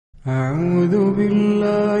أعوذ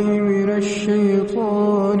بالله من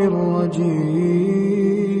الشيطان الرجيم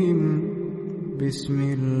بسم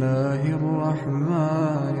الله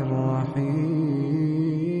الرحمن الرحيم.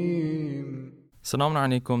 Assalamu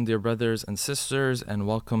alaikum, dear brothers and sisters, and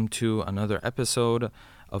welcome to another episode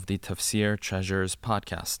of the Tafsir Treasures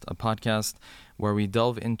podcast, a podcast where we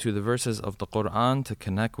delve into the verses of the Quran to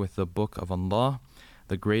connect with the Book of Allah,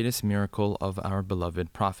 the greatest miracle of our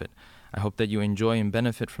beloved Prophet. I hope that you enjoy and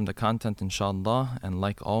benefit from the content, inshallah, and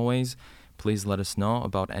like always, please let us know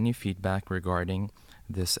about any feedback regarding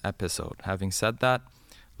this episode. Having said that,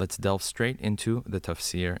 let's delve straight into the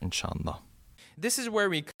tafsir, inshallah. This is where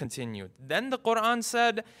we continued. Then the Quran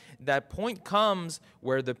said that point comes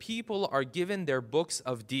where the people are given their books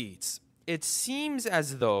of deeds. It seems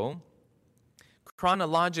as though,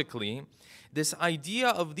 chronologically, this idea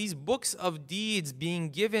of these books of deeds being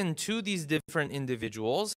given to these different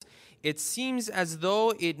individuals, it seems as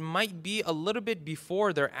though it might be a little bit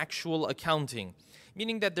before their actual accounting.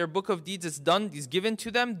 Meaning that their book of deeds is given to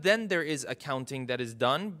them, then there is accounting that is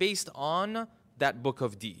done based on that book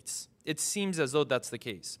of deeds. It seems as though that's the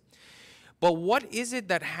case. But what is it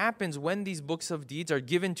that happens when these books of deeds are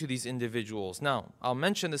given to these individuals? Now, I'll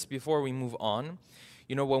mention this before we move on.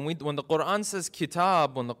 You know, when the Quran says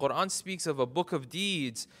kitab, when the Quran speaks of a book of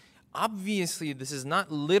deeds, obviously this is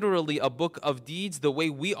not literally a book of deeds the way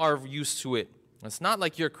we are used to it. It's not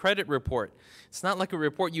like your credit report. It's not like a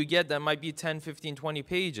report you get that might be 10, 15, 20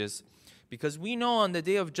 pages. Because we know on the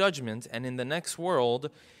day of judgment and in the next world,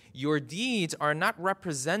 your deeds are not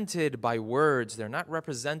represented by words. They're not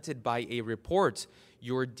represented by a report.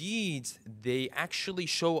 Your deeds, they actually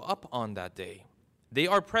show up on that day. They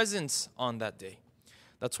are present on that day.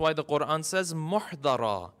 That's why the Quran says,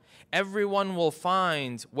 muhdara. Everyone will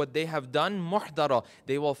find what they have done, muhdara.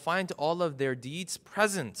 They will find all of their deeds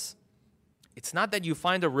present. It's not that you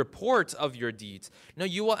find a report of your deeds. No,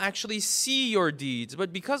 you will actually see your deeds.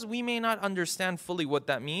 But because we may not understand fully what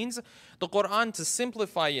that means, the Quran, to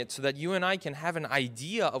simplify it so that you and I can have an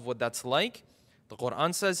idea of what that's like, the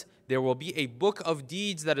Quran says there will be a book of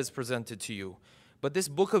deeds that is presented to you. But this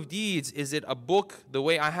book of deeds, is it a book the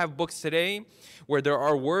way I have books today where there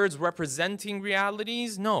are words representing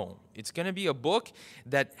realities? No, it's going to be a book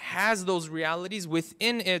that has those realities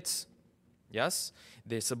within it. Yes,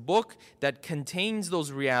 there's a book that contains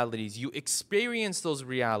those realities. You experience those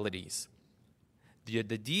realities. The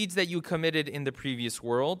deeds that you committed in the previous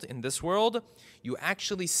world, in this world, you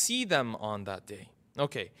actually see them on that day.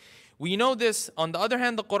 Okay. We know this. On the other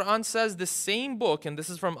hand, the Quran says the same book, and this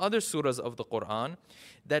is from other surahs of the Quran,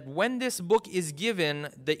 that when this book is given,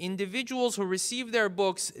 the individuals who receive their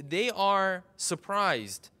books, they are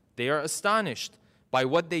surprised. They are astonished by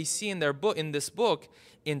what they see in their book, in this book,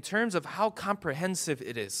 in terms of how comprehensive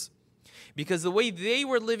it is. Because the way they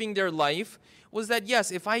were living their life was that, yes,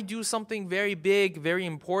 if I do something very big, very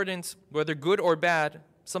important, whether good or bad,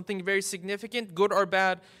 something very significant, good or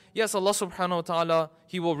bad, yes, Allah subhanahu wa ta'ala,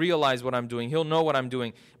 He will realize what I'm doing. He'll know what I'm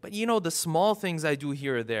doing. But you know, the small things I do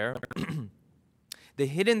here or there, the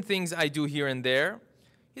hidden things I do here and there,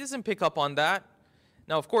 He doesn't pick up on that.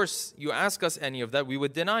 Now, of course, you ask us any of that, we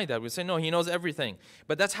would deny that. We'd say, no, He knows everything.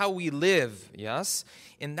 But that's how we live, yes?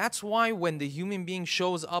 And that's why when the human being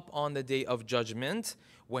shows up on the day of judgment,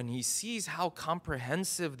 when he sees how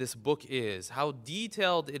comprehensive this book is, how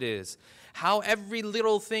detailed it is, how every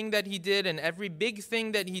little thing that he did and every big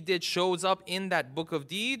thing that he did shows up in that book of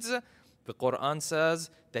deeds, the Quran says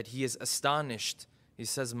that he is astonished. He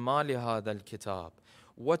says, مَا لِهَذَا الْكِتَابِ.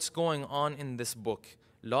 What's going on in this book?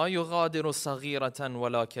 لَا يُغَادِرُ صَغِيرَةً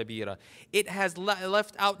وَلَا كَبِيرًا. It has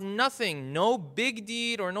left out nothing, no big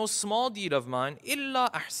deed or no small deed of mine, إِلَّا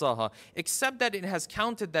أَحْصَاهَا, except that it has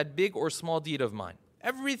counted that big or small deed of mine.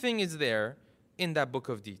 Everything is there in that book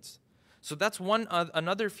of deeds. So that's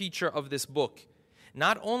another feature of this book.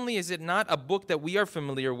 Not only is it not a book that we are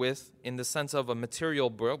familiar with in the sense of a material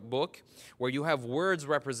book where you have words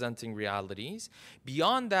representing realities,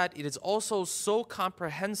 beyond that, it is also so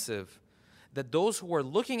comprehensive that those who are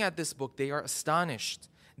looking at this book, they are astonished.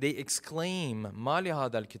 They exclaim, مَا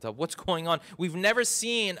لِهَذَا الْكِتَابِ. What's going on? We've never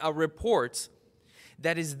seen a report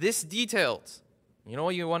that is this detailed. You know,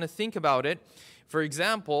 you want to think about it. For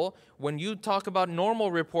example, when you talk about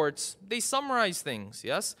normal reports, they summarize things,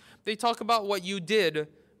 yes? They talk about what you did,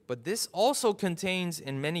 but this also contains,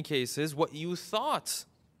 in many cases, what you thought.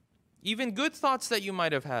 Even good thoughts that you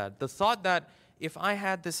might have had. The thought that if I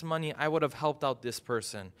had this money, I would have helped out this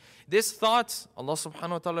person. This thought, Allah subhanahu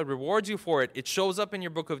wa ta'ala rewards you for it. It shows up in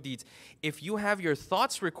your book of deeds. If you have your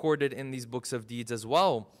thoughts recorded in these books of deeds as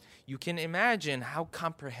well, you can imagine how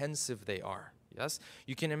comprehensive they are. Yes?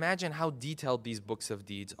 You can imagine how detailed these books of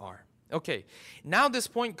deeds are. Okay, now this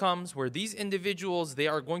point comes where these individuals, they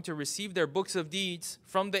are going to receive their books of deeds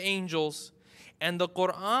from the angels. And the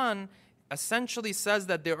Quran essentially says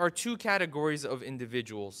that there are two categories of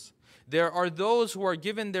individuals. There are those who are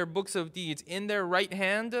given their books of deeds in their right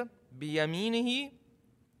hand, biyaminihi.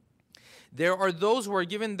 There are those who are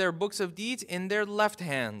given their books of deeds in their left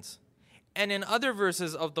hand. And in other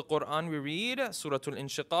verses of the Quran we read, Surah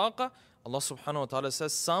Al-Inshiqaq, Allah subhanahu wa ta'ala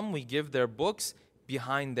says, some we give their books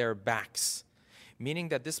behind their backs. Meaning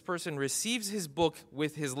that this person receives his book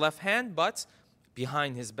with his left hand, but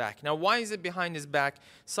behind his back. Now, why is it behind his back?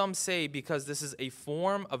 Some say because this is a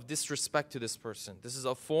form of disrespect to this person. This is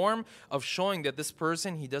a form of showing that this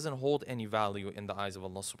person, he doesn't hold any value in the eyes of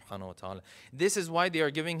Allah subhanahu wa ta'ala. This is why they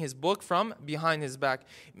are giving his book from behind his back.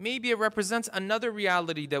 Maybe it represents another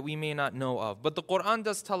reality that we may not know of. But the Quran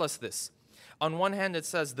does tell us this. On one hand, it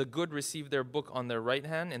says the good receive their book on their right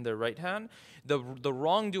hand, in their right hand. The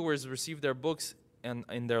wrongdoers receive their books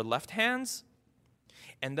in their left hands.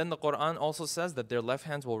 And then the Quran also says that their left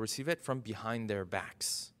hands will receive it from behind their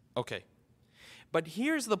backs. Okay. But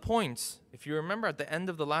here's the point. If you remember at the end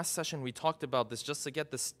of the last session, we talked about this just to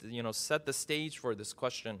get this, set the stage for this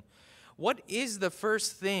question. What is the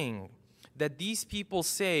first thing that these people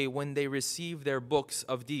say when they receive their books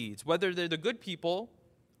of deeds? Whether they're the good people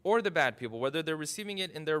or the bad people, whether they're receiving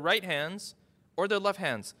it in their right hands or their left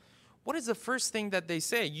hands. What is the first thing that they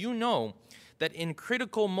say? You know that in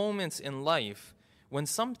critical moments in life, when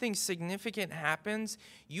something significant happens,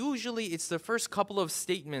 usually it's the first couple of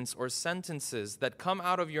statements or sentences that come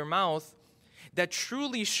out of your mouth that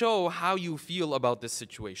truly show how you feel about this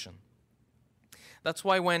situation. That's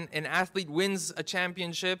why when an athlete wins a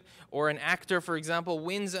championship, or an actor, for example,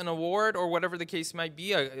 wins an award, or whatever the case might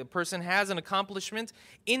be, a person has an accomplishment,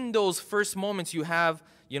 in those first moments you have,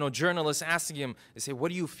 journalists asking him, they say, what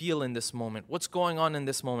do you feel in this moment? What's going on in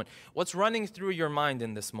this moment? What's running through your mind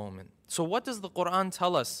in this moment? So what does the Quran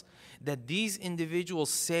tell us that these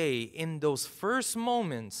individuals say in those first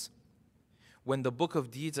moments when the book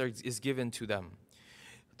of deeds is given to them?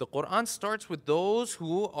 The Quran starts with those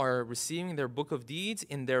who are receiving their book of deeds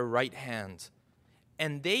in their right hand.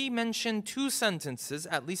 And they mention two sentences,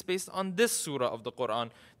 at least based on this surah of the Quran.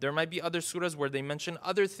 There might be other surahs where they mention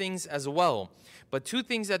other things as well. But two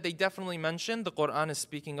things that they definitely mention, the Quran is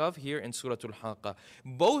speaking of here in Surah Al-Haqqah.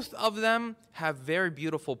 Both of them have very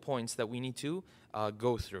beautiful points that we need to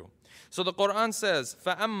go through. So the Quran says,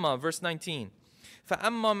 فَأَمَّا, verse 19,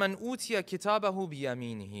 فَأَمَّا مَنْ أُوتِيَ كِتَابَهُ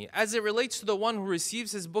بِيَمِينِهِ. As it relates to the one who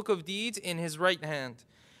receives his book of deeds in his right hand.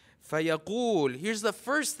 فَيَقُولُ. Here's the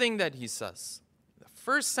first thing that he says. The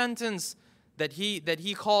first sentence that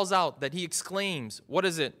he calls out, that he exclaims. What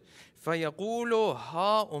is it? فَيَقُولُ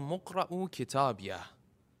هَا أُمُقْرَأُ كِتَابِيَهِ.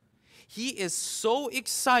 He is so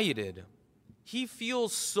excited. He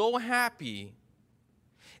feels so happy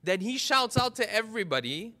that he shouts out to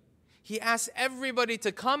everybody. He asks everybody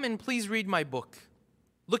to come and please read my book.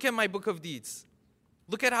 Look at my book of deeds.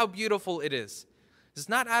 Look at how beautiful it is. It's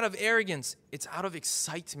not out of arrogance. It's out of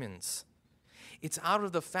excitement. It's out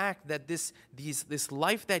of the fact that this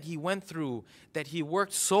life that he went through, that he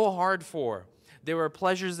worked so hard for, there were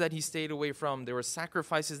pleasures that he stayed away from. There were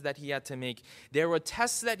sacrifices that he had to make. There were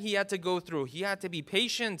tests that he had to go through. He had to be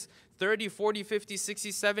patient 30, 40, 50,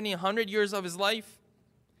 60, 70, 100 years of his life.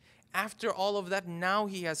 After all of that, now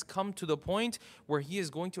he has come to the point where he is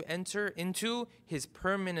going to enter into his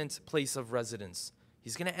permanent place of residence.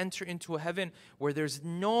 He's going to enter into a heaven where there's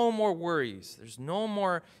no more worries. There's no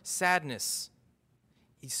more sadness.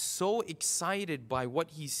 He's so excited by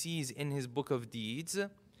what he sees in his book of deeds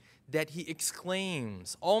that he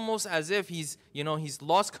exclaims, almost as if he's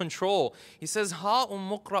lost control. He says, "Ha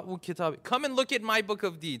muqra'u kitab." Come and look at my book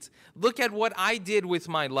of deeds. Look at what I did with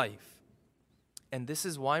my life. And this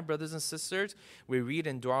is why, brothers and sisters, we read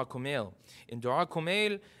in Dua Kumail. In Dua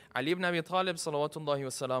Kumail, Ali ibn Abi Talib, salawatullahi wa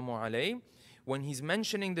salamu alayhi, when he's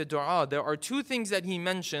mentioning the dua, there are two things that he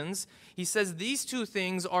mentions. He says, these two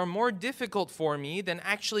things are more difficult for me than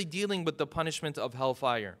actually dealing with the punishment of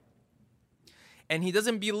hellfire. And he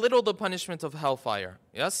doesn't belittle the punishment of hellfire.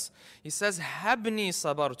 Yes? He says, Habni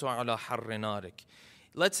sabartu ala harri narik.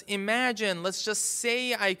 Let's just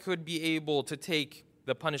say I could be able to take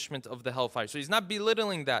the punishment of the hellfire. So he's not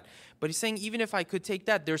belittling that. But he's saying, even if I could take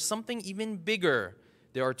that, there's something even bigger.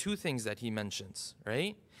 There are two things that he mentions,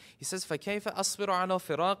 right? He says, فَكَيْفَ أَصْبِرُ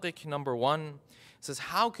عَلَى فِرَاقِكَ. Number one, he says,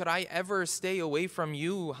 how could I ever stay away from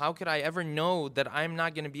you? How could I ever know that I'm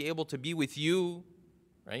not going to be able to be with you?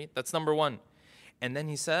 Right? That's number one. And then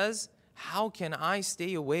he says, how can I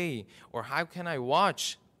stay away, or how can I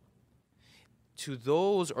watch to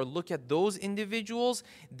those, or look at those individuals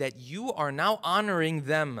that you are now honoring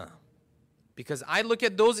them. Because I look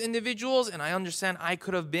at those individuals and I understand I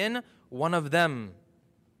could have been one of them.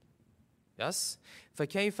 Yes?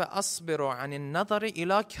 فَكَيْفَ أَصْبِرُ عَنِ النَّظَرِ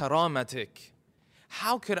إِلَى كَرَامَتِكَ.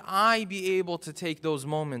 How could I be able to take those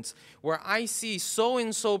moments where I see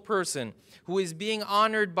so-and-so person who is being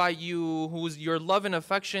honored by you, whose your love and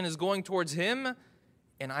affection is going towards him,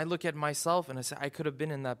 and I look at myself and I say, I could have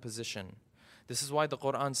been in that position. This is why the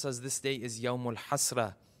Quran says this day is Yawmul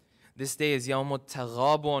Hasra. This day is Yawmul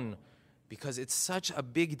Taghabun, because it's such a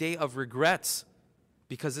big day of regrets.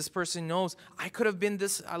 Because this person knows, I could have been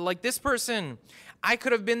this like this person. I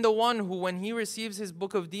could have been the one who, when he receives his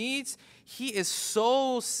book of deeds, he is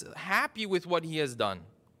so happy with what he has done.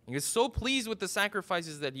 He is so pleased with the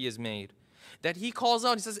sacrifices that he has made, that he calls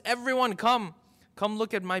out, he says, everyone come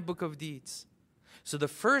look at my book of deeds. So the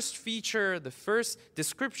first feature, the first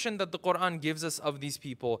description that the Quran gives us of these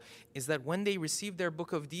people is that when they receive their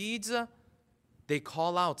book of deeds, they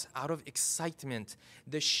call out of excitement,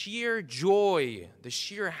 the sheer joy, the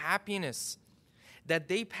sheer happiness that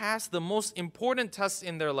they pass the most important tests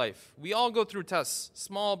in their life. We all go through tests,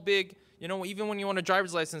 small, big, even when you want a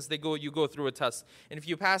driver's license, you go through a test. And if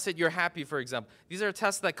you pass it, you're happy, for example. These are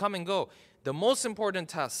tests that come and go. The most important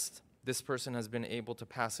test, this person has been able to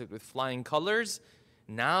pass it with flying colors.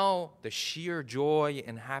 Now, the sheer joy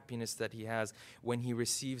and happiness that he has when he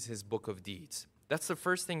receives his book of deeds. That's the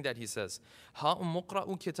first thing that he says.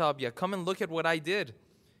 Muqra'u kitabiya. Come and look at what I did.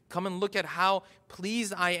 Come and look at how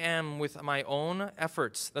pleased I am with my own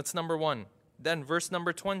efforts. That's number one. Then verse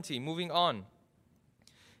number 20, moving on.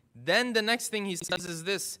 Then the next thing he says is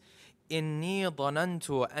this. Inni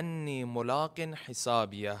dhanantu anni mulaqin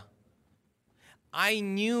hisabiya. I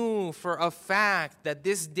knew for a fact that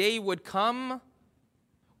this day would come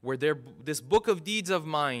where this book of deeds of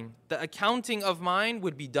mine, the accounting of mine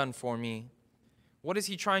would be done for me. What is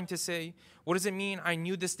he trying to say? What does it mean? I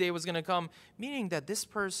knew this day was going to come. Meaning that this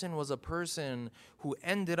person was a person who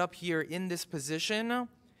ended up here in this position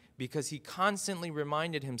because he constantly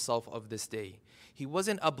reminded himself of this day. He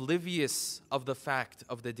wasn't oblivious of the fact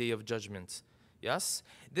of the day of judgment. Yes?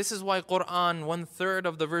 This is why Quran, 1/3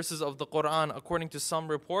 of the verses of the Quran, according to some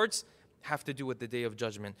reports, have to do with the day of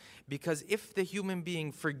judgment. Because if the human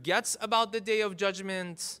being forgets about the day of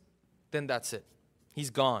judgment, then that's it.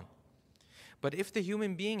 He's gone. But if the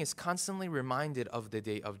human being is constantly reminded of the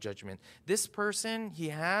day of judgment, this person, he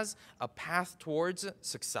has a path towards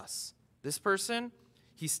success. This person,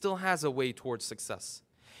 he still has a way towards success.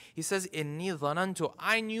 He says, Inni dhanantu,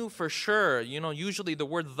 I knew for sure. Usually the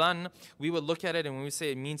word dhan, we would look at it and we would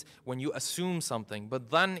say it means when you assume something. But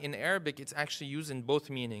dhan in Arabic, it's actually used in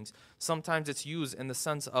both meanings. Sometimes it's used in the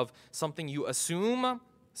sense of something you assume.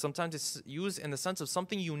 Sometimes it's used in the sense of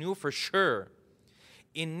something you knew for sure.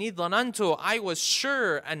 Inni dhanantu, I was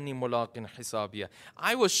sure anni mulaqin hisabiya.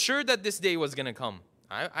 I was sure that this day was going to come.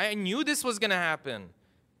 I knew this was going to happen.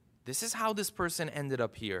 This is how this person ended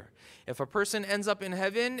up here. If a person ends up in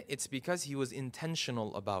heaven, it's because he was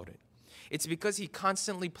intentional about it. It's because he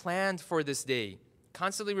constantly planned for this day,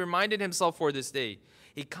 constantly reminded himself for this day.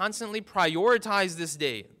 He constantly prioritized this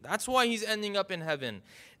day. That's why he's ending up in heaven.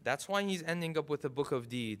 That's why he's ending up with a book of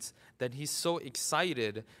deeds, that he's so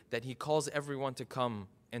excited that he calls everyone to come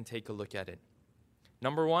and take a look at it.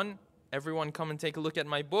 Number one, everyone come and take a look at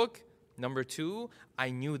my book. Number two, I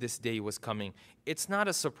knew this day was coming. It's not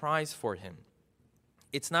a surprise for him.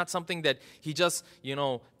 It's not something that he just,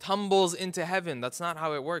 tumbles into heaven. That's not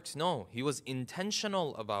how it works. No, he was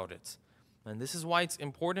intentional about it. And this is why it's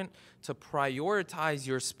important to prioritize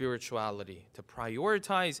your spirituality, to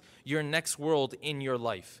prioritize your next world in your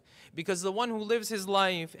life. Because the one who lives his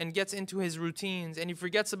life and gets into his routines and he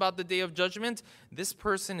forgets about the day of judgment, this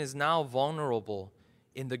person is now vulnerable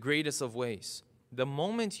in the greatest of ways. The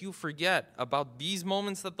moment you forget about these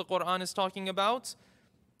moments that the Quran is talking about,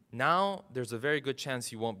 now there's a very good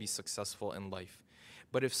chance you won't be successful in life.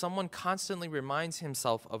 But if someone constantly reminds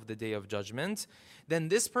himself of the day of judgment, then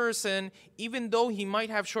this person, even though he might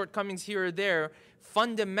have shortcomings here or there,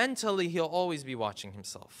 fundamentally he'll always be watching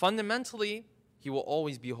himself. Fundamentally, he will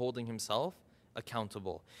always be holding himself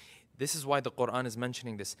accountable. This is why the Quran is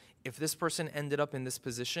mentioning this. If this person ended up in this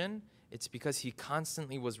position, it's because he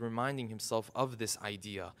constantly was reminding himself of this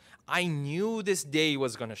idea. I knew this day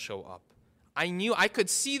was going to show up. I knew I could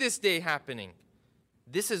see this day happening.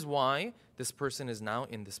 This is why this person is now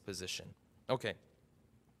in this position. Okay.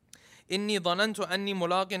 Inni dhanantu anni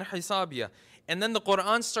mulaqin hisabiya. And then the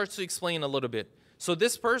Quran starts to explain a little bit. So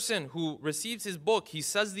this person who receives his book, he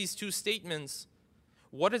says these two statements.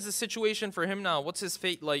 What is the situation for him now? What's his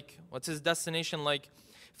fate like? What's his destination like?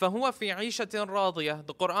 فَهُوَ فِي عِيشَةٍ رَاضِيَةٍ.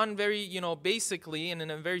 The Quran very, basically and in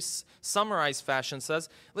a very summarized fashion says,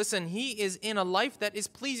 listen, he is in a life that is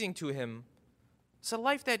pleasing to him. It's a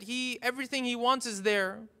life that everything he wants is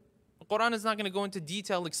there. The Quran is not going to go into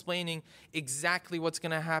detail explaining exactly what's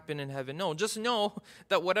going to happen in heaven. No, just know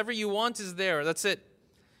that whatever you want is there. That's it.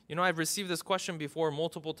 I've received this question before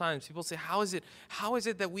multiple times. People say, how is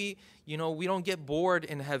it that we don't get bored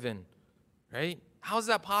in heaven? Right? How is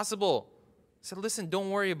that possible? I said, listen,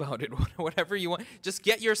 don't worry about it. Whatever you want, just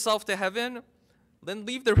get yourself to heaven, then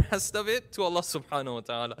leave the rest of it to Allah subhanahu wa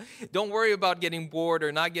ta'ala. Don't worry about getting bored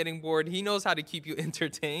or not getting bored. He knows how to keep you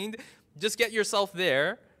entertained. Just get yourself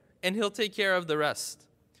there, and He'll take care of the rest.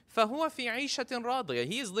 فَهُوَ فِي عِيشَةٍ رَاضِيَةٍ.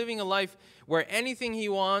 He is living a life where anything he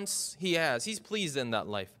wants, he has. He's pleased in that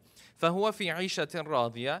life. فَهُوَ فِي عِيشَةٍ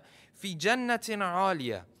رَاضِيَةٍ فِي جَنَّةٍ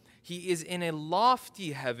عَالِيَةٍ. He is in a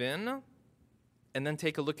lofty heaven. And then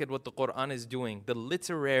take a look at what the Quran is doing, the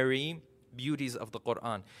literary beauties of the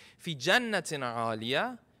Quran. فِي جَنَّةٍ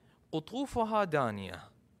عَالِيَةٍ قُطُوفُهَا دَانِيَةٍ.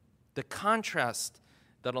 The contrast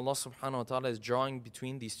that Allah subhanahu wa ta'ala is drawing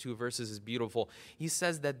between these two verses is beautiful. He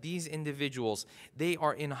says that these individuals, they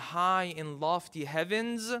are in high and lofty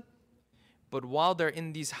heavens, but while they're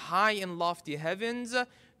in these high and lofty heavens,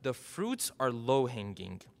 the fruits are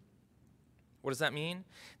low-hanging. What does that mean?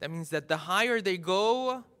 That means that the higher they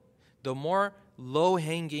go, the more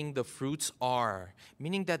low-hanging the fruits are,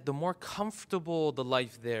 meaning that the more comfortable the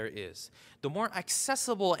life there is, the more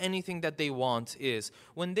accessible anything that they want is.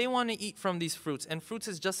 When they want to eat from these fruits, and fruits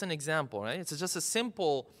is just an example, right? It's just a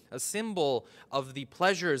symbol of the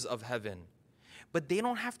pleasures of heaven. But they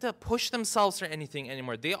don't have to push themselves for anything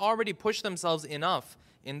anymore. They already push themselves enough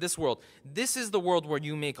in this world. This is the world where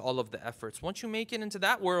you make all of the efforts. Once you make it into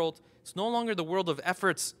that world, it's no longer the world of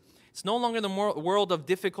efforts. It's no longer the world of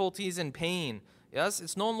difficulties and pain. Yes,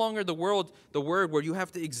 it's no longer the word where you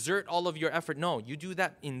have to exert all of your effort. No, you do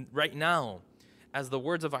that right now. As the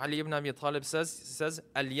words of Ali ibn Abi Talib says,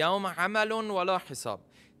 "Al-yawma amalun wa la hisab."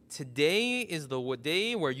 Today is the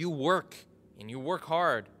day where you work, and you work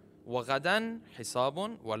hard. وَغَدًا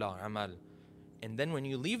حِسَابٌ وَلَا عَمَلٌ. And then when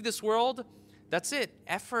you leave this world, that's it.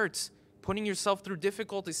 Effort, putting yourself through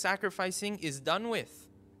difficulty, sacrificing is done with.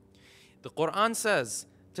 The Quran says,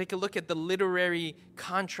 take a look at the literary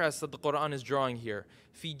contrast that the Quran is drawing here.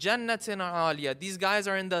 فِي جَنَّةٍ عَالِيَةٍ. These guys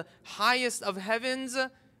are in the highest of heavens,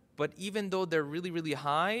 but even though they're really, really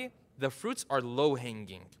high, the fruits are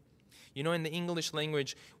low-hanging. In the English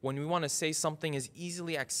language, when we want to say something is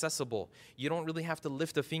easily accessible, you don't really have to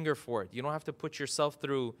lift a finger for it. You don't have to put yourself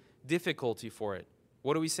through difficulty for it.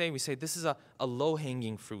 What do we say? We say this is a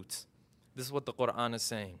low-hanging fruit. This is what the Quran is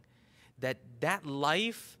saying. That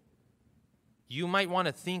life, you might want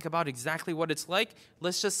to think about exactly what it's like.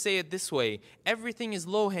 Let's just say it this way. Everything is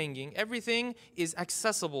low-hanging. Everything is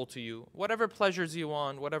accessible to you. Whatever pleasures you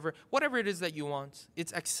want, whatever it is that you want,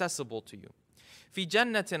 it's accessible to you. في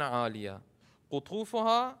جنة عالية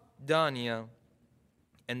قطوفها دانية.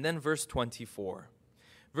 And then verse 24.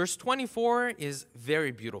 Verse 24 is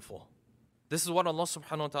very beautiful. This is what Allah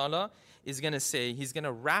subhanahu wa ta'ala is going to say. He's going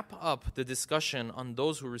to wrap up the discussion on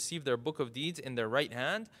those who receive their book of deeds in their right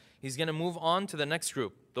hand. He's going to move on to the next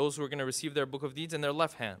group, those who are going to receive their book of deeds in their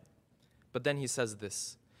left hand. But then he says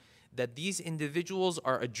this, that these individuals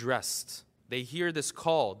are addressed. They hear this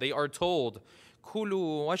call. They are told,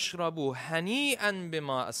 كُلُوا وَاشْرَبُوا هَنِيئًا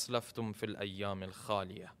بِمَا أَسْلَفْتُمْ فِي الْأَيَّامِ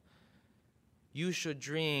الْخَالِيَةِ. You should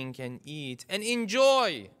drink and eat and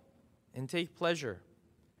enjoy and take pleasure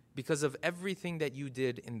because of everything that you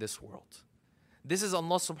did in this world. This is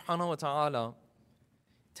Allah subhanahu wa ta'ala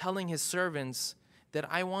telling His servants that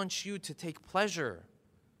I want you to take pleasure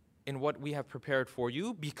in what we have prepared for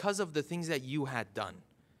you because of the things that you had done.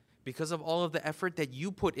 Because of all of the effort that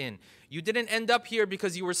you put in. You didn't end up here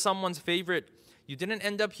because you were someone's favorite. You didn't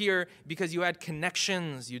end up here because you had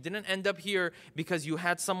connections. You didn't end up here because you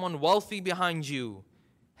had someone wealthy behind you.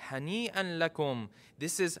 Hani'an lakum.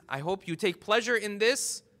 This is, I hope you take pleasure in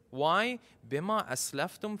this. Why? Bima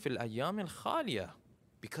aslaftum fil ayyam al-khaliyah.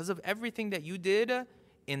 Because of everything that you did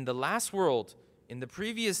in the last world, in the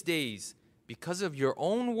previous days. Because of your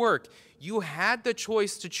own work, you had the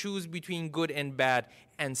choice to choose between good and bad,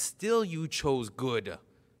 and still you chose good.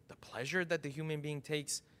 The pleasure that the human being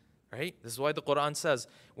takes, right? This is why the Quran says,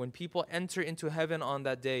 when people enter into heaven on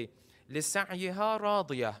that day, لِسَعْيِهَا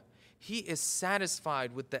رَاضِيَةً. He is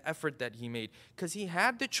satisfied with the effort that he made, because he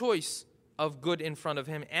had the choice of good in front of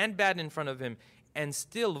him and bad in front of him, and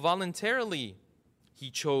still voluntarily he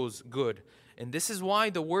chose good. And this is why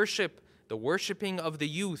the worshiping of the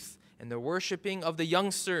youth, and the worshiping of the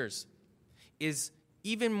youngsters is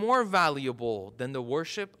even more valuable than the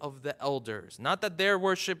worship of the elders. Not that their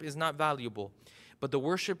worship is not valuable, but the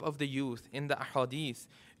worship of the youth. In the ahadith,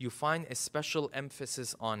 you find a special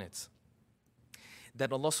emphasis on it.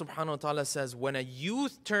 That Allah subhanahu wa ta'ala says, when a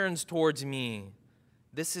youth turns towards me,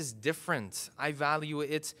 this is different. I value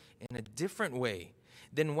it in a different way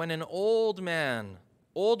than when an old man,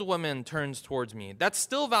 old woman turns towards me. That's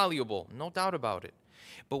still valuable, no doubt about it.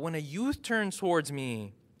 But when a youth turns towards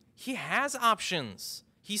me, he has options.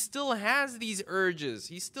 He still has these urges.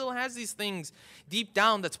 He still has these things deep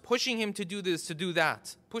down that's pushing him to do this, to do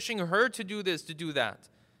that, pushing her to do this, to do that.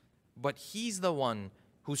 But he's the one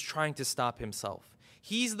who's trying to stop himself.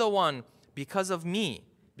 He's the one, because of me,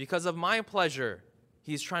 because of my pleasure,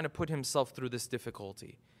 he's trying to put himself through this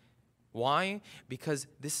difficulty. Why? Because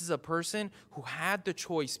this is a person who had the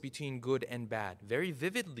choice between good and bad very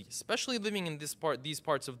vividly, especially living in these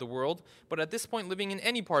parts of the world, but at this point living in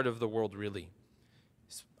any part of the world really.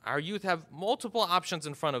 Our youth have multiple options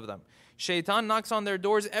in front of them. Shaitan knocks on their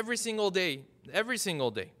doors every single day.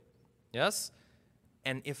 Yes?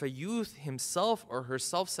 And if a youth himself or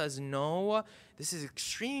herself says no, this is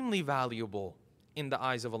extremely valuable in the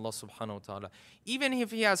eyes of Allah subhanahu wa ta'ala. Even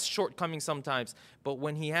if he has shortcomings sometimes, but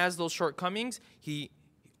when he has those shortcomings, he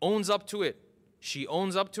owns up to it. She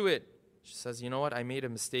owns up to it. She says, you know what, I made a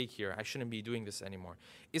mistake here. I shouldn't be doing this anymore.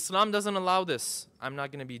 Islam doesn't allow this. I'm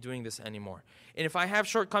not going to be doing this anymore. And if I have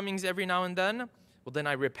shortcomings every now and then, well, then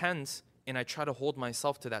I repent and I try to hold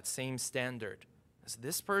myself to that same standard. So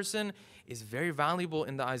this person is very valuable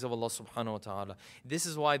in the eyes of Allah subhanahu wa ta'ala. This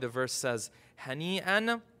is why the verse says,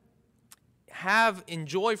 Hani'an,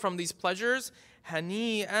 enjoy from these pleasures,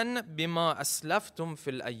 Hani'an bima aslaftum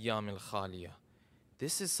fil ayyam al-khaliyah.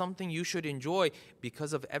 This is something you should enjoy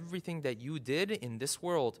because of everything that you did in this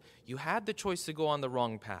world. You had the choice to go on the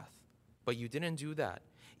wrong path, but you didn't do that.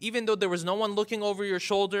 Even though there was no one looking over your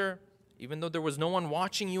shoulder, even though there was no one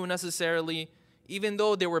watching you necessarily, even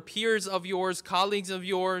though there were peers of yours, colleagues of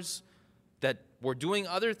yours that were doing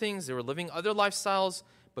other things, they were living other lifestyles,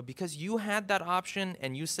 but because you had that option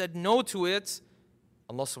and you said no to it,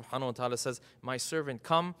 Allah subhanahu wa ta'ala says, my servant,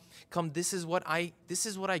 come, this is what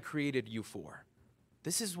I created you for.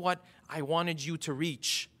 This is what I wanted you to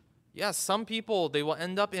reach. Yes, some people, they will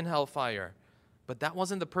end up in hellfire, but that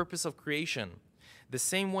wasn't the purpose of creation. The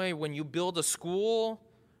same way when you build a school,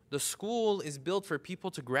 the school is built for people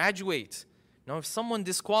to graduate. Now, if someone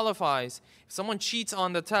disqualifies, if someone cheats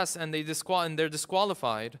on the test and they're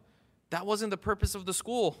disqualified, that wasn't the purpose of the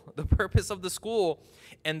school. The purpose of the school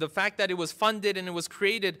and the fact that it was funded and it was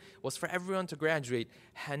created was for everyone to graduate.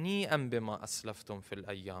 Hani'an bima aslaftum fil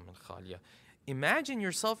ayyam al-khaliyah. Imagine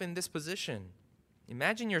yourself in this position.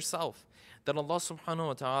 Imagine yourself that Allah subhanahu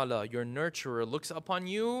wa ta'ala, your nurturer, looks upon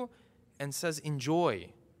you and says, enjoy.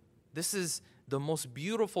 This is the most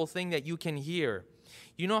beautiful thing that you can hear.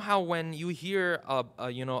 You know how when you hear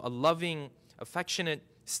a loving, affectionate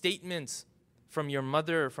statement from your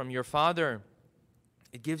mother, from your father,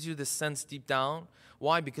 it gives you this sense deep down.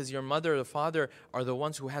 Why? Because your mother or the father are the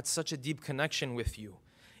ones who had such a deep connection with you.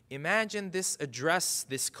 Imagine this address,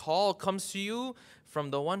 this call comes to you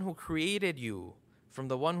from the one who created you, from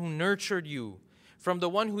the one who nurtured you, from the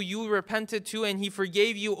one who you repented to and he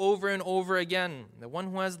forgave you over and over again, the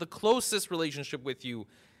one who has the closest relationship with you.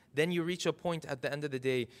 Then you reach a point at the end of the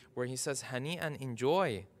day where he says, Hani'an,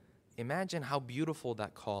 enjoy. Imagine how beautiful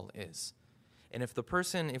that call is. And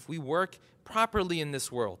if we work properly in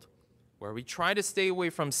this world, where we try to stay away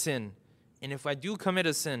from sin, and if I do commit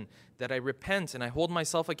a sin, that I repent and I hold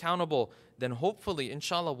myself accountable, then hopefully,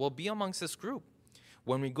 inshallah, we'll be amongst this group.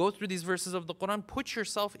 When we go through these verses of the Quran, put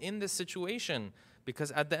yourself in this situation.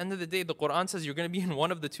 Because at the end of the day, the Quran says you're going to be in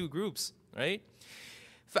one of the two groups, right?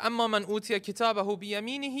 فَأَمَّا مَنْ أُوتِيَ كِتَابَهُ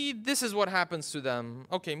بِيَمِينِهِ. This is what happens to them.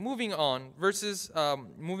 Okay, moving on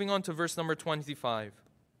to verse number 25.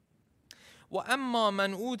 وَأَمَّا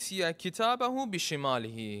مَنْ أُوتِيَ كِتَابَهُ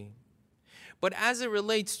بِشِمَالِهِ. But as it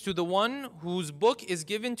relates to the one whose book is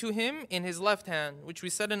given to him in his left hand, which we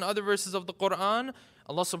said in other verses of the Quran,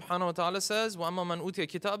 Allah subhanahu wa ta'ala says, وَأَمَّا مَنْ أُوتِيَ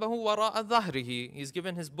كِتَابَهُ وَرَاءَ ظَهْرِهِ. He's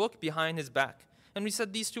given his book behind his back. And we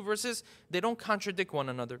said these two verses, they don't contradict one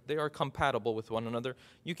another. They are compatible with one another.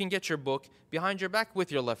 You can get your book behind your back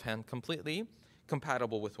with your left hand, completely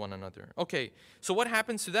compatible with one another. Okay, so what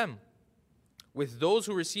happens to them? With those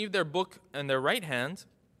who receive their book in their right hand,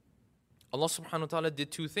 Allah subhanahu wa ta'ala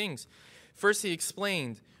did two things. First, he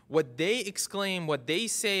explained what they exclaim, what they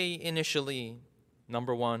say initially,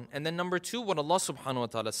 number one. And then number two, what Allah subhanahu wa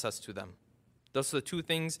ta'ala says to them. Those are the two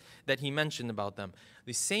things that he mentioned about them.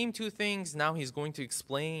 The same two things now he's going to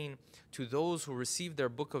explain to those who receive their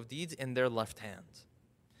book of deeds in their left hand.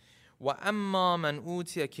 وَأَمَّا مَنْ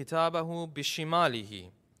أُوتِيَ كِتَابَهُ بِشِمَالِهِ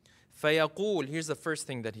فَيَقُولُ. Here's the first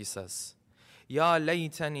thing that he says. يَا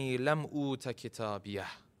لَيْتَنِي لَمْ أُوتَ كِتَابِيَهْ.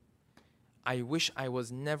 I wish I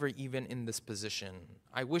was never even in this position.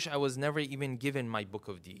 I wish I was never even given my book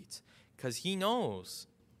of deeds. Because he knows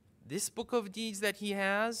this book of deeds that he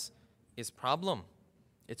has is problem.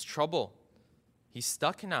 It's trouble. He's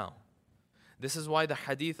stuck now. This is why the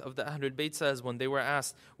hadith of the Ahlul Bayt says, when they were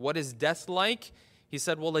asked, what is death like? He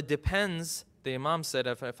said, well, it depends. The Imam said,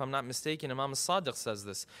 if I'm not mistaken, Imam Sadiq says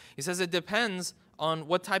this. He says, it depends on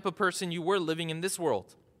what type of person you were living in this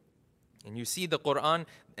world. And you see the Quran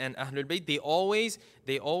and Ahlul Bayt, they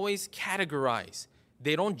always categorize.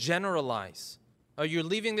 They don't generalize. You're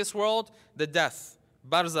leaving this world, the death,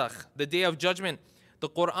 barzakh, the day of judgment. The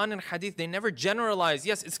Quran and Hadith, they never generalize.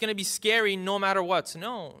 Yes, it's going to be scary no matter what.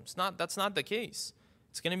 No, it's not. That's not the case.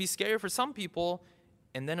 It's going to be scary for some people,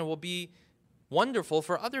 and then it will be wonderful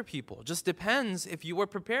for other people. It just depends if you were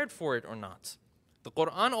prepared for it or not. The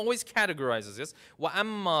Quran always categorizes this.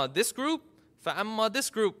 وَأَمَّا this group, فَأَمَّا this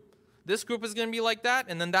group. This group is going to be like that,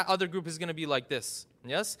 and then that other group is going to be like this.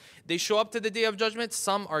 Yes? They show up to the day of judgment.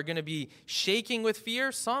 Some are going to be shaking with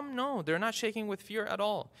fear. Some, no, they're not shaking with fear at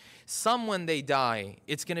all. Some, when they die,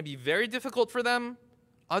 it's going to be very difficult for them.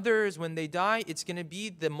 Others, when they die, it's going to be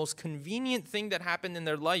the most convenient thing that happened in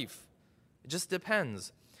their life. It just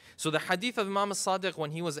depends. So the hadith of Imam Sadiq, when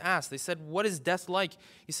he was asked, they said, what is death like?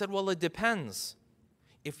 He said, well, it depends.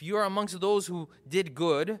 If you're amongst those who did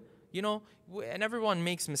good, you know, and everyone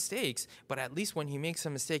makes mistakes, but at least when he makes a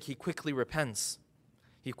mistake, he quickly repents.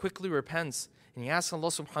 He quickly repents, and he asks Allah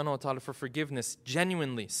subhanahu wa ta'ala for forgiveness,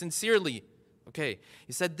 genuinely, sincerely. Okay,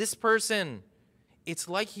 he said, this person, it's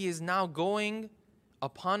like he is now going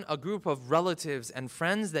upon a group of relatives and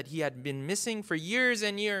friends that he had been missing for years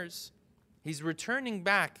and years. He's returning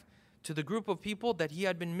back to the group of people that he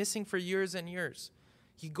had been missing for years and years.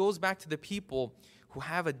 He goes back to the people who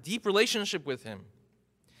have a deep relationship with him.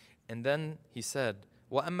 And then he said,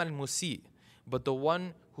 وَأَمَّا الْمُسِيء. But the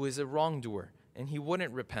one who is a wrongdoer, and he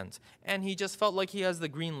wouldn't repent, and he just felt like he has the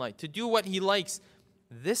green light to do what he likes,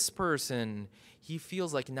 this person, he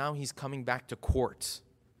feels like now he's coming back to court.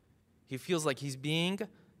 He feels like he's being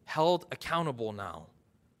held accountable now.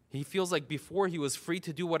 He feels like before he was free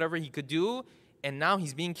to do whatever he could do, and now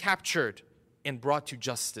he's being captured and brought to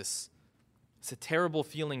justice. It's a terrible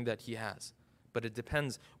feeling that he has, but it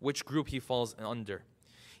depends which group he falls under.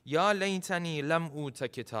 Ya laytani lam uta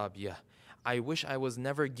kitabiyah. I wish I was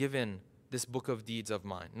never given this book of deeds of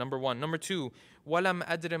mine. Number one. Number two, walam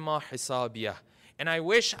adri ma hisabiyah. And I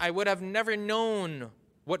wish I would have never known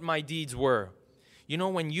what my deeds were. You know,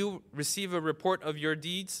 when you receive a report of your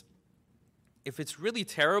deeds, if it's really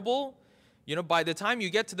terrible, you know, by the time you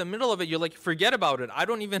get to the middle of it, you're like, forget about it. I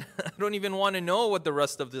don't even want to know what the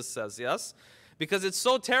rest of this says, yes? Because it's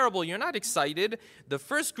so terrible, you're not excited. The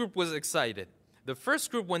first group was excited. The first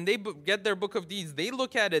group, when they get their book of deeds, they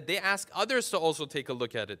look at it, they ask others to also take a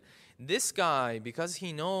look at it. This guy, because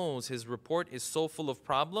he knows his report is so full of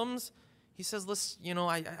problems, he says,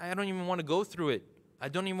 I don't even want to go through it. I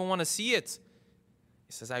don't even want to see it.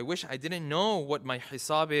 He says, I wish I didn't know what my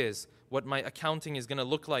hisab is, what my accounting is going to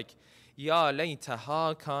look like. Ya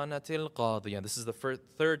laytaha kanatil qadiyah. This is the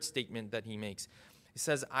third statement that he makes. He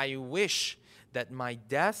says, I wish that my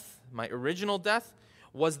death, my original death,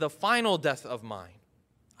 was the final death of mine.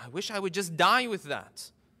 I wish I would just die with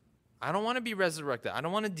that. I don't want to be resurrected. I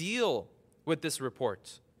don't want to deal with this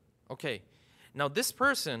report. Okay, now this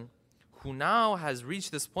person who now has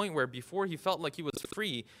reached this point where before he felt like he was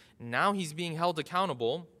free, now he's being held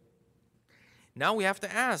accountable. Now we have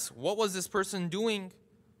to ask, what was this person doing?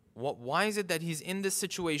 Why is it that he's in this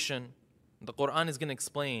situation? The Quran is going to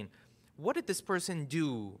explain. What did this person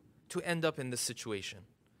do to end up in this situation?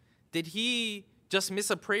 Did he just miss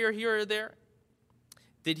a prayer here or there?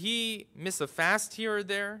 Did he miss a fast here or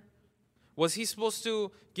there? Was he supposed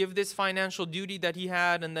to give this financial duty that he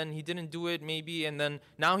had and then he didn't do it maybe and then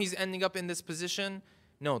now he's ending up in this position?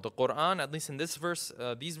 No, the Quran, at least in this verse,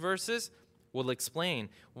 these verses, will explain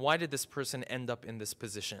why did this person end up in this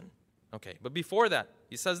position. Okay, but before that,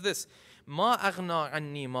 he says this, Ma aghna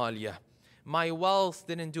anni maliyah. My wealth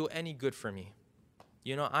didn't do any good for me.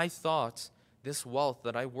 You know, I thought this wealth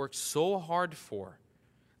that I worked so hard for,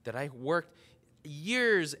 that I worked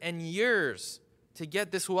years and years to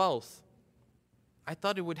get this wealth, I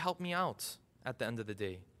thought it would help me out at the end of the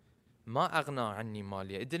day. Ma aghna anni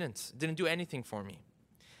maliyah. It didn't do anything for me.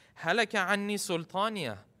 Halaka anni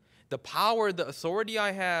sultaniya. The power, the authority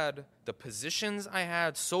I had, the positions I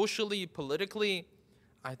had socially, politically,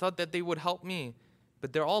 I thought that they would help me.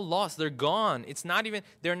 but they're all lost. They're gone.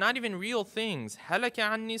 They're not even real things. Halaka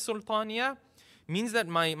anni sultaniya means that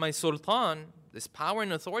my sultan, this power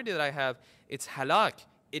and authority that I have, it's halak.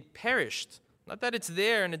 It perished. Not that it's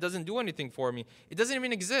there and it doesn't do anything for me. It doesn't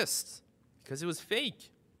even exist because it was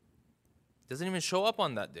fake. It doesn't even show up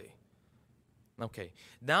on that day. Okay,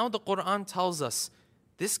 now the Quran tells us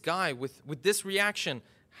this guy with this reaction,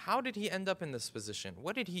 how did he end up in this position?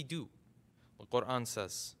 What did he do? The Quran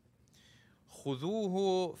says,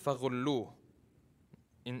 خُذُوهُ فَغُلُّوهُ.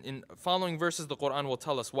 In following verses, the Quran will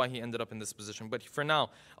tell us why he ended up in this position. But for now,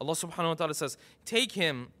 Allah subhanahu wa ta'ala says, take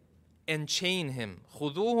him and chain him.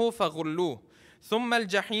 خُذُوهُ فَغُلُّوهُ ثُمَّ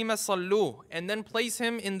الْجَحِيمَ صَلُّوهُ. And then place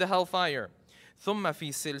him in the hellfire. ثُمَّ فِي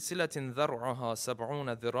سِلْسِلَةٍ ذَرْعُهَا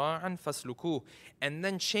سَبْعُونَ ذِرَاعًا فَاسْلُكُوهُ. And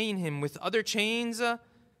then chain him with other chains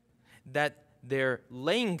that their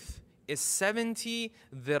length is 70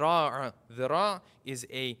 dhira'. Dhira' is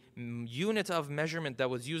a unit of measurement that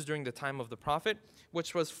was used during the time of the Prophet,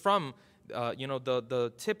 which was from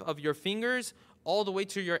the tip of your fingers all the way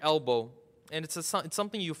to your elbow. And it's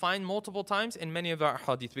something you find multiple times in many of our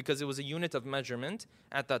hadith because it was a unit of measurement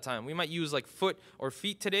at that time. We might use like foot or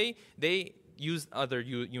feet today. They used other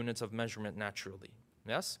units of measurement naturally.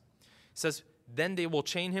 Yes? It says, then they will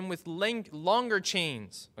chain him with longer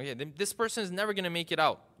chains. Okay, this person is never going to make it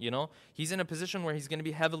out, He's in a position where he's going to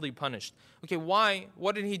be heavily punished. Okay, why?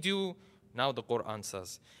 What did he do? Now the Quran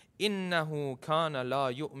says, إِنَّهُ كَانَ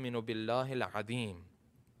لَا يُؤْمِنُ بِاللَّهِ الْعَظِيمِ.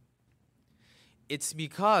 It's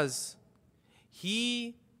because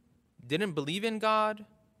he didn't believe in God?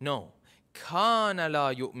 No. كَانَ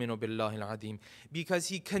لَا يُؤْمِنُ بِاللَّهِ الْعَظِيمِ. Because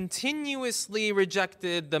he continuously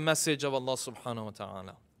rejected the message of Allah subhanahu wa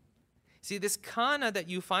ta'ala. See, this kana that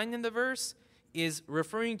you find in the verse is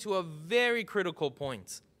referring to a very critical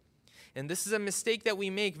point. And this is a mistake that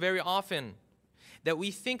we make very often. That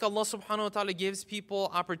we think Allah subhanahu wa ta'ala gives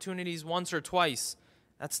people opportunities once or twice.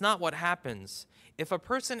 That's not what happens. If a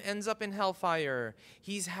person ends up in hellfire,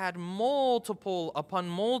 he's had multiple upon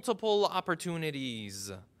multiple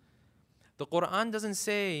opportunities. The Quran doesn't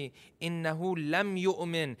say, إِنَّهُ لَمْ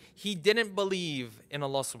يُؤْمِن. He didn't believe in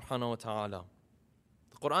Allah subhanahu wa ta'ala.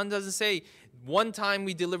 The Quran doesn't say, one time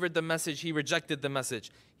we delivered the message, he rejected the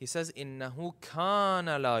message. He says, إِنَّهُ كَانَ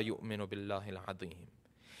لَا يُؤْمِنُ بِاللَّهِ الْعَظِيمِ.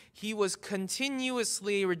 He was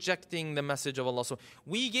continuously rejecting the message of Allah. So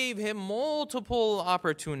we gave him multiple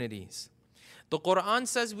opportunities. The Quran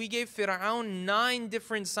says we gave Fir'aun 9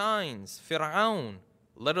 different signs. Fir'aun,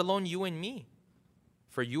 let alone you and me.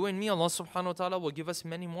 For you and me, Allah subhanahu wa ta'ala will give us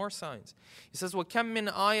many more signs. He says, وَكَم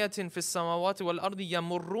مِّنْ آيَةٍ فِي السَّمَاوَاتِ وَالْأَرْضِ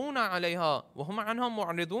يَمُرُّونَ عَلَيْهَا وَهُمْ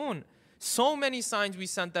عَنْهَا مُعْرِضُونَ. So many signs we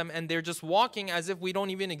sent them and they're just walking as if we don't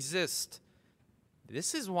even exist.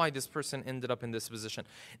 This is why this person ended up in this position.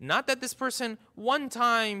 Not that this person, one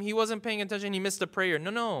time he wasn't paying attention, he missed a prayer.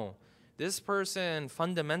 No. This person,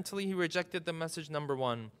 fundamentally, he rejected the message, number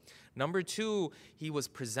one. Number two, he was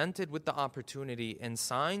presented with the opportunity and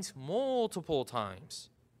signs multiple times.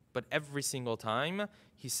 But every single time,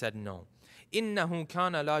 he said no. إِنَّهُ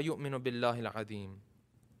كَانَ لَا يُؤْمِنُ بِاللَّهِ الْعَظِيمِ.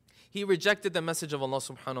 He rejected the message of Allah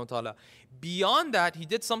subhanahu wa ta'ala. Beyond that, he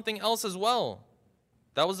did something else as well.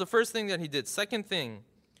 That was the first thing that he did. Second thing,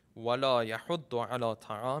 وَلَا يَحُضُّ عَلَى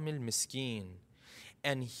طَعَامِ الْمِسْكِينِ.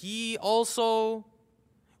 And he also,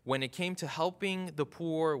 when it came to helping the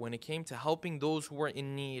poor, when it came to helping those who were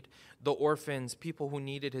in need, the orphans, people who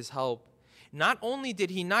needed his help, not only did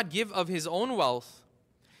he not give of his own wealth,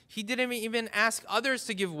 he didn't even ask others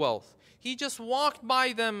to give wealth. He just walked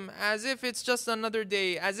by them as if it's just another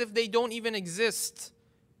day, as if they don't even exist.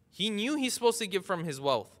 He knew he's supposed to give from his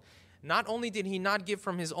wealth. Not only did he not give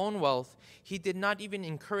from his own wealth, he did not even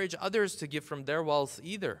encourage others to give from their wealth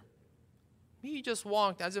either. He just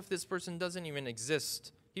walked as if this person doesn't even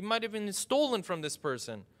exist. He might have been stolen from this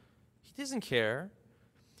person. He doesn't care.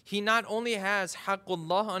 He not only has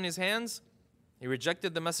haqqullah on his hands, he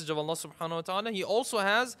rejected the message of Allah subhanahu wa ta'ala, he also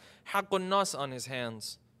has haqqun nas on his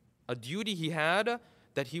hands. A duty he had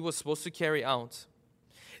that he was supposed to carry out.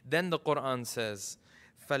 Then the Quran says,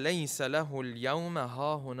 فَلَيْسَ لَهُ الْيَوْمَ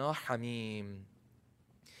هَاهُنَا حَمِيمٌ.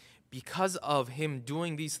 Because of him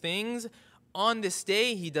doing these things, on this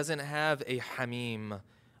day he doesn't have a hamim.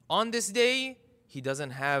 On this day, he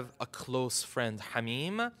doesn't have a close friend.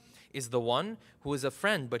 Hamim is the one who is a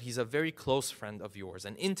friend, but he's a very close friend of yours,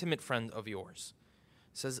 an intimate friend of yours.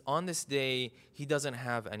 It says on this day, he doesn't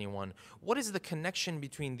have anyone. What is the connection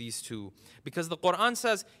between these two? Because the Quran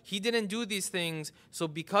says he didn't do these things, so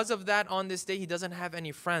because of that, on this day, he doesn't have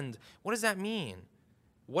any friend. What does that mean?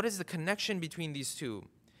 What is the connection between these two?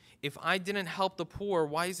 If I didn't help the poor,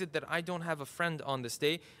 why is it that I don't have a friend on this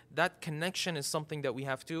day? That connection is something that we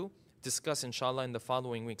have to discuss inshallah in the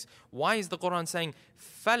following weeks. Why is the Quran saying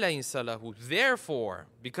فَلَيْسَ لَهُ? Therefore,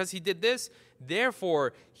 because he did this,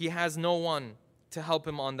 therefore he has no one to help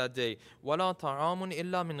him on that day. وَلَا طَعَامٌ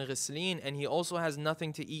إِلَّا مِنْ غِسْلِينَ, and he also has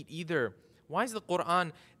nothing to eat either. Why is the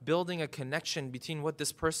Quran building a connection between what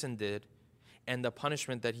this person did and the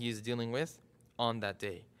punishment that he is dealing with on that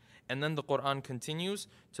day? And then the Quran continues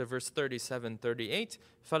to verse 37, 38.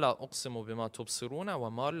 فَلَا أُقْسِمُ بِمَا تُبْصِرُونَ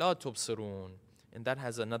وَمَا لَا تُبْصِرُونَ. And that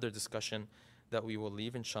has another discussion that we will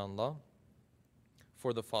leave, inshallah,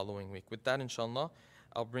 for the following week. With that, inshallah,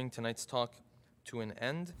 I'll bring tonight's talk to an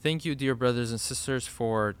end. Thank you, dear brothers and sisters,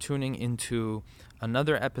 for tuning into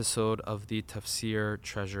another episode of the Tafsir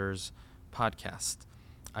Treasures podcast.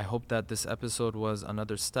 I hope that this episode was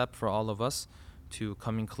another step for all of us to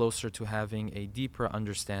coming closer to having a deeper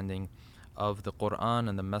understanding of the Quran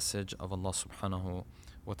and the message of Allah subhanahu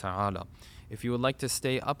wa ta'ala. If you would like to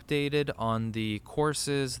stay updated on the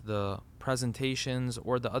courses, the presentations,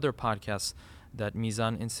 or the other podcasts that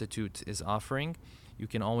Mizan Institute is offering, you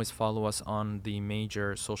can always follow us on the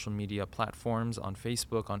major social media platforms on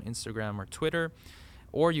Facebook, on Instagram, or Twitter,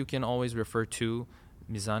 or you can always refer to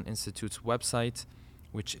Mizan Institute's website,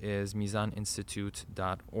 which is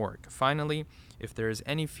mizaninstitute.org. Finally, if there is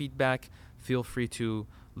any feedback, feel free to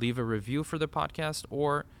leave a review for the podcast,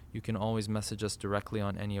 or you can always message us directly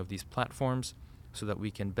on any of these platforms so that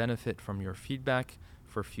we can benefit from your feedback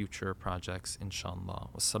for future projects, inshallah.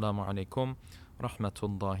 Wassalamu alaikum wa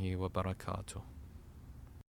rahmatullahi wa barakatuh.